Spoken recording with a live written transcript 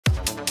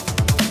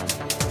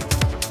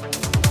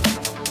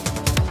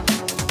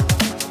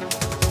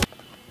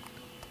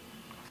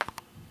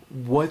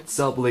What's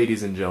up,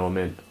 ladies and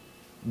gentlemen?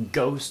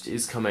 Ghost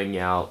is coming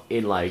out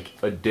in like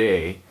a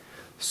day,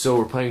 so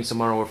we're playing some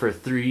Modern Warfare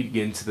 3 to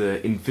get into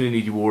the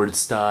Infinity Ward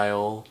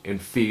style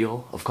and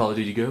feel of Call of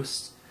Duty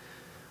Ghosts.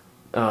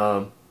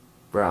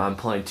 Where I'm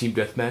playing Team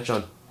Deathmatch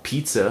on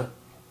Pizza.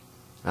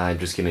 I'm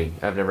just kidding.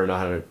 I've never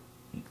known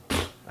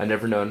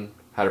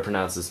how to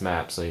pronounce this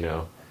map,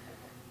 so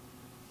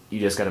you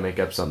just gotta make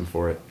up something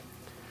for it.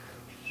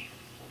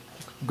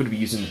 I'm gonna be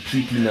using the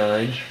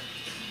PP9.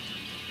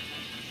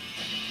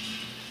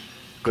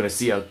 Gonna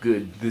see how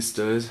good this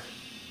does.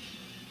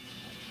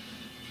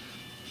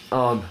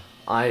 I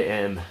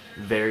am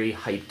very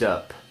hyped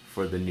up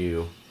for the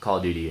new Call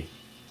of Duty.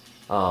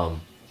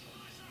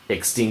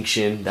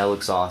 Extinction, that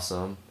looks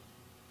awesome.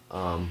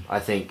 I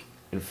think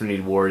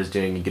Infinity Ward is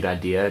doing a good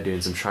idea,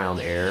 doing some trial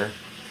and error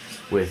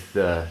with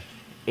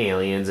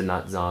aliens and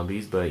not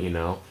zombies, but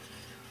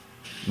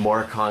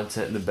more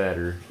content the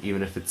better,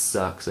 even if it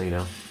sucks,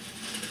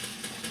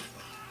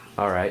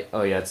 Alright,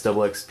 oh yeah, it's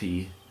double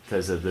XP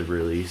because of the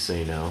release,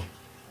 so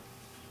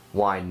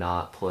why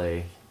not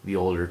play the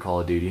older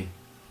Call of Duty?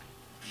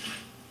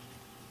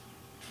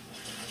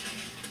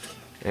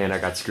 And I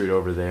got screwed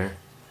over there.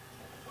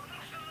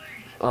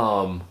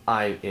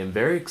 I am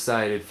very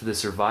excited for the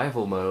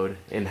survival mode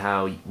and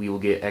how we will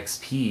get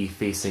XP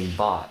facing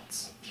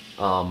bots.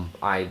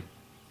 I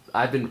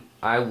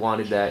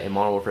wanted that in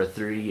Modern Warfare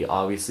 3.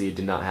 Obviously it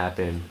did not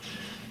happen,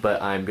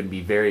 but I'm going to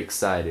be very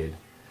excited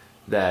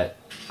that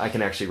I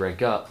can actually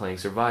rank up playing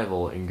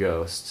survival in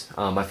Ghost.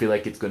 I feel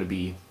like it's going to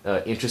be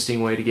an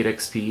interesting way to get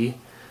XP.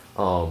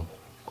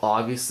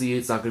 Obviously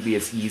it's not going to be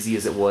as easy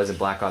as it was in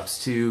Black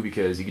Ops 2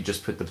 because you could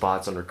just put the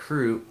bots on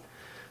recruit,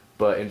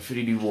 but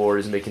Infinity Ward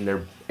is making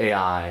their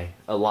AI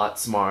a lot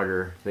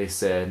smarter, they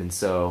said, and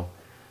so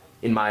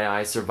in my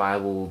eyes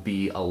survival will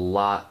be a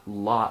lot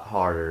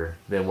harder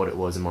than what it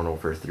was in Modern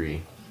Warfare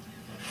 3.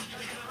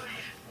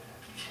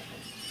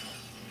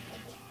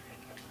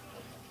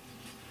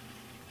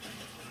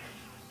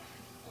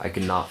 I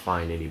cannot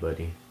find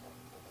anybody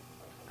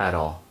at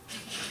all.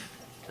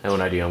 And when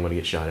I do, I'm gonna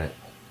get shot at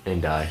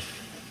and die.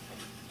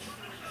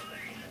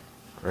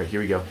 Alright,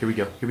 here we go, here we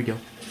go, here we go.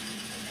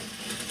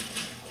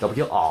 Double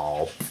kill.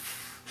 Oh,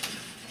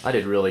 I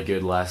did really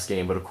good last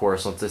game, but of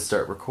course once I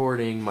start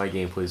recording, my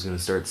gameplay is gonna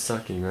start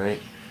sucking, right?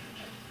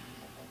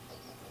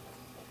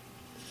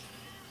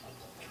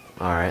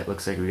 Alright,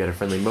 looks like we got a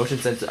friendly motion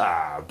sensor.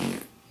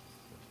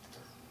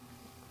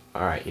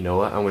 Alright, you know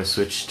what? I'm gonna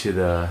switch to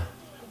the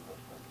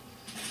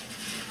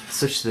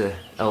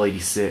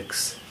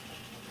L86.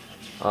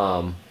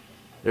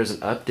 There's an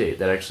update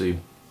that actually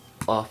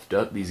buffed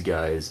up these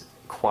guys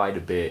quite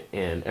a bit,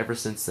 and ever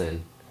since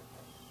then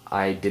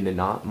I did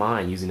not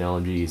mind using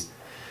LMGs.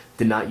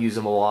 Did not use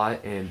them a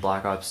lot in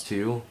Black Ops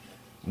 2.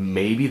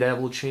 Maybe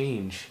that will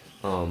change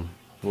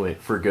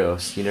for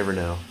Ghost, you never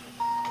know.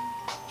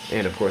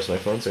 And of course my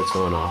phone starts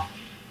going off.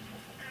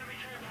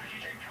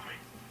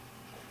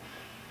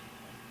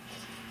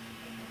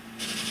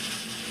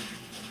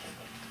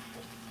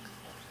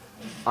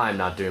 I'm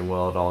not doing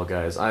well at all,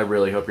 guys. I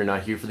really hope you're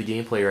not here for the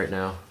gameplay right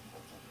now.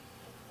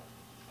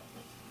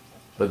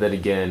 But then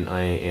again,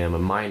 I am a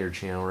minor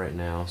channel right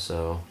now,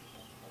 so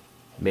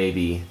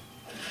maybe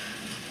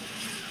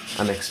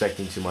I'm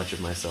expecting too much of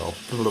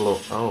myself.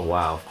 Oh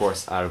wow, of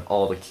course, out of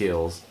all the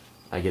kills,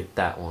 I get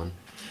that one.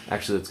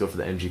 Actually, let's go for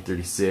the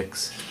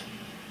MG36.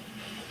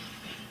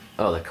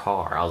 Oh, the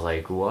car. I was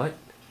like, what?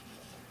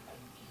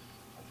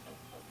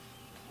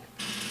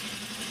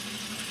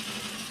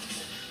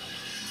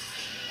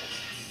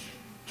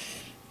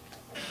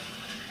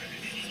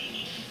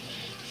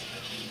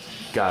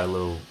 Got a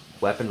little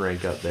weapon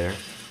rank up there.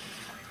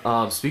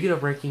 Speaking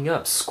of ranking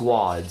up,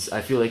 squads. I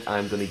feel like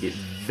I'm going to get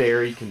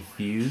very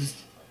confused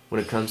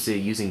when it comes to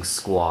using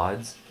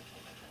squads.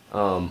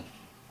 I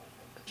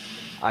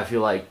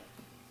feel like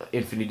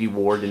Infinity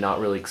Ward did not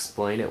really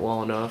explain it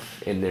well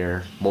enough in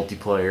their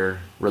multiplayer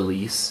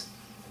release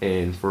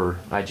and for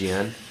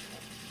IGN.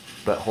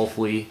 But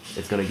hopefully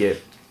it's going to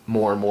get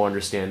more and more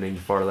understanding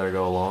the farther I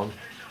go along.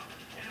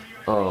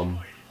 I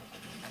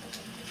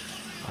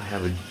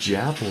have a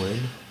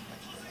javelin.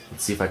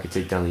 Let's see if I could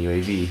take down the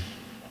UAV.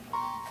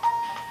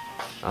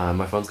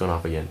 My phone's going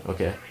off again.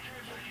 Okay.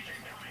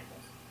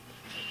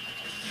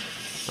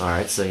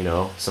 Alright,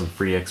 so some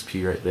free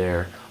XP right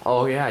there.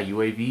 Oh yeah,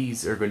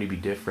 UAVs are going to be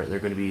different. They're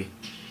going to be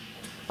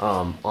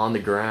on the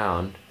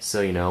ground,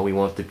 so we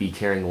won't have to be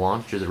carrying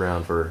launchers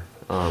around for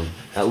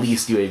at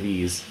least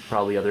UAVs,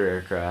 probably other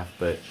aircraft,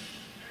 but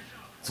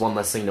it's one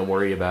less thing to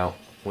worry about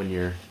when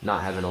you're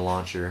not having a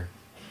launcher.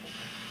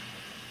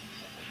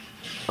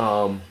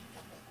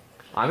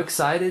 I'm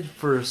excited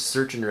for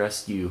Search and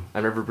Rescue.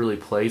 I've never really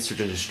played Search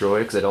and Destroy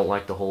because I don't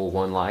like the whole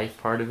one life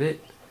part of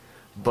it.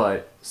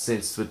 But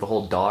since with the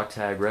whole dog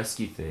tag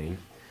rescue thing,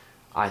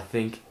 I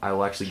think I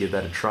will actually give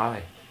that a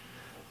try.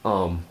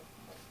 Oh,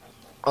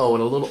 and a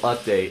little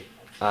update.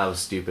 I was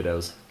stupid.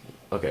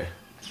 Okay.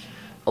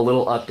 A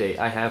little update.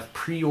 I have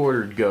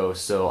pre-ordered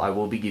Ghost, so I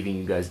will be giving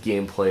you guys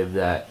gameplay of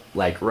that,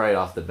 like right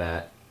off the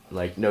bat,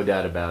 like no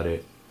doubt about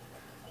it.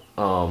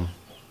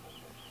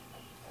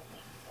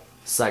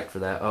 Psyched for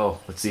that. Oh,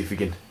 let's see if we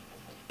can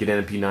get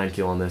an MP9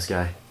 kill on this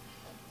guy.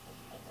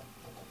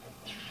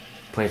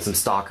 Playing some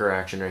stalker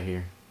action right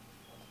here.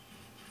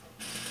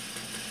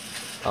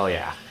 Oh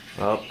yeah.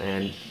 Oh,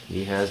 and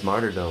he has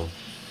martyrdom.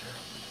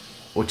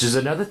 Which is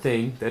another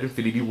thing that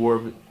Infinity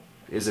Ward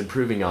is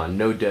improving on.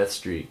 No death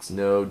streaks,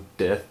 no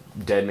dead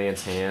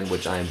man's hand,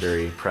 which I am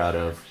very proud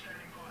of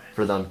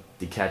for them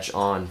to catch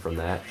on from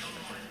that.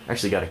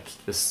 Actually got a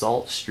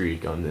assault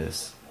streak on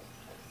this.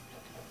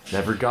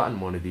 Never gotten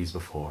one of these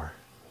before.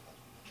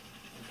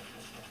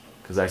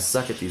 Because I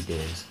suck at these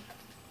games.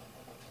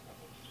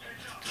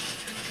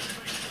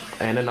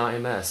 And an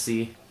IMS,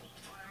 see?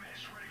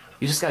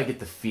 You just gotta get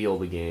the feel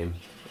of the game.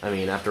 I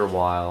mean, after a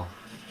while,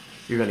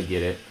 you're gonna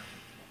get it.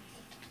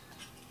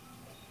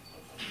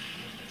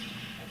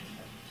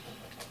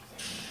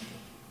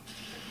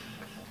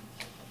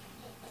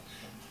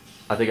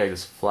 I think I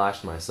just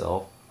flashed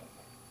myself.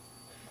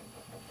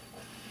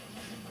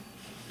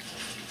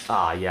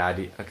 Ah, yeah,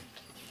 I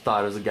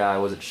thought it was a guy. I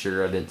wasn't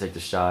sure. I didn't take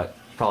the shot.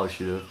 Probably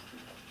should have.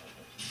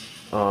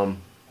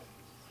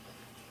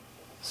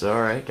 So,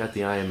 alright, got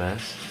the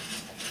IMS.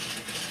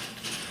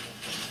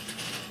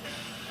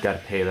 Got a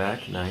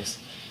payback. Nice.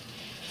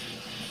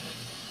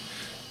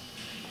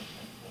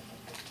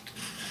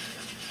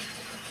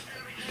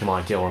 Come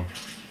on, kill him.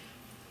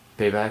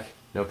 Payback?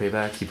 No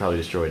payback? He probably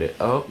destroyed it.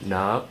 Oh,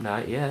 no,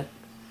 not yet.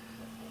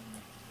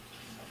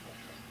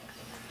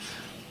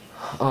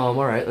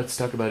 Alright, let's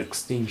talk about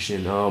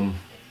Extinction.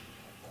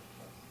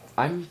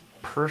 I'm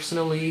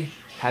personally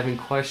having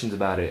questions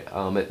about it.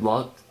 It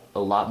looked a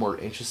lot more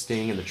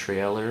interesting in the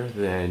trailer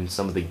than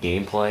some of the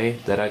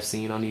gameplay that I've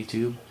seen on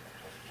YouTube.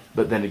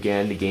 But then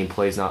again, the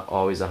gameplay is not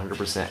always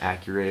 100%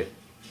 accurate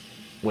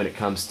when it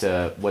comes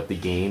to what the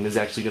game is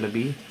actually going to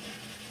be.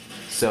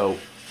 So,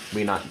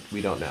 we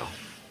don't know.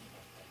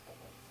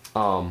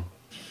 I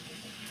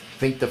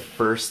think the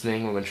first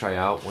thing I'm going to try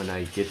out when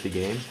I get the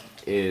game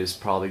is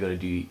probably going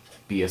to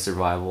be a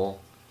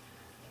survival.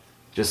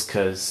 Just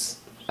because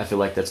I feel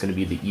like that's going to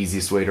be the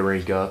easiest way to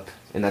rank up.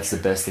 And that's the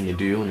best thing to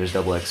do when there's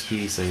double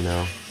XP, so you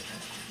know.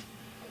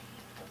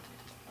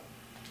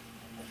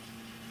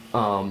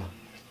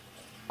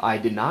 I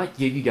did not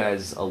give you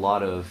guys a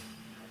lot of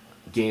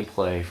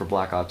gameplay for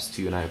Black Ops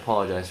 2, and I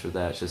apologize for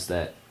that. It's just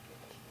that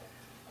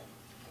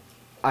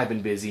I've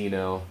been busy, you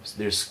know.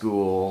 There's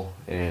school,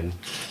 and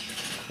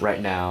right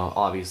now,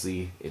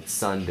 obviously, it's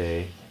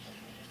Sunday.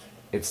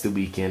 It's the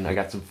weekend. I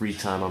got some free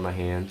time on my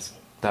hands.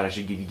 Thought I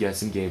should give you guys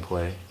some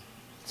gameplay.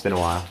 It's been a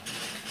while.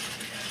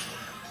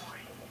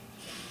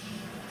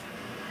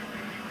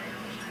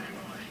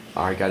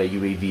 Alright, got a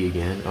UAV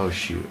again. Oh,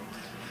 shoot.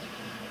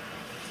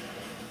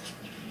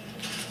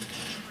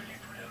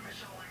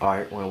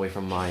 Alright, went away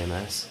from my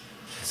IMS.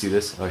 See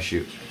this? Oh,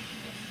 shoot.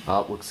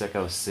 Oh, looks like I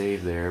was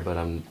saved there, but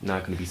I'm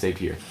not going to be saved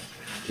here.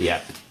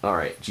 Yep.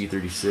 Alright,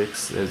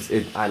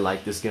 G36. I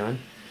like this gun.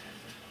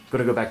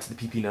 Gonna go back to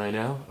the PP9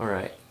 now.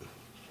 Alright.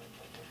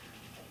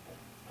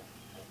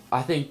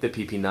 I think the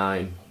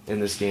PP9 in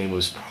this game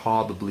was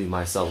probably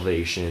my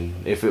salvation.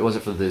 If it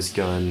wasn't for this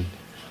gun,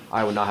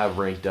 I would not have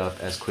ranked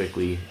up as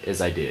quickly as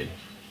I did.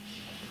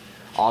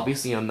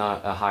 Obviously, I'm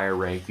not a higher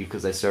rank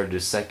because I started a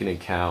second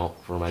account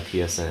for my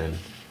PSN.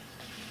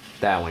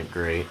 That went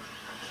great.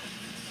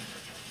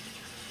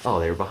 Oh,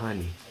 they were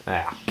behind me.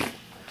 Ah.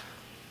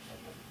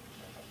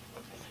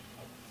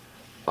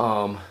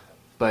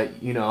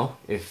 But, you know,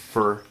 if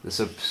for the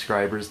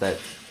subscribers that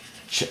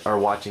are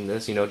watching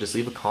this, you know, just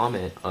leave a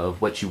comment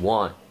of what you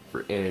want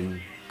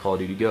in Call of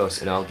Duty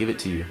Ghosts, and I'll give it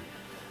to you.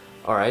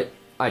 Alright,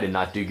 I did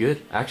not do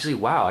good. Actually,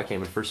 wow, I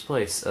came in first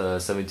place.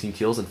 17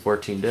 kills and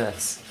 14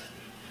 deaths.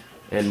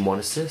 And 1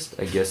 assist.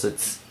 I guess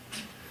it's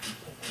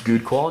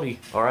good quality.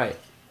 Alright.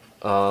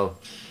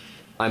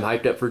 I'm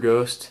hyped up for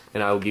Ghost,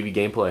 and I will give you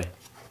gameplay.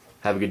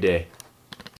 Have a good day.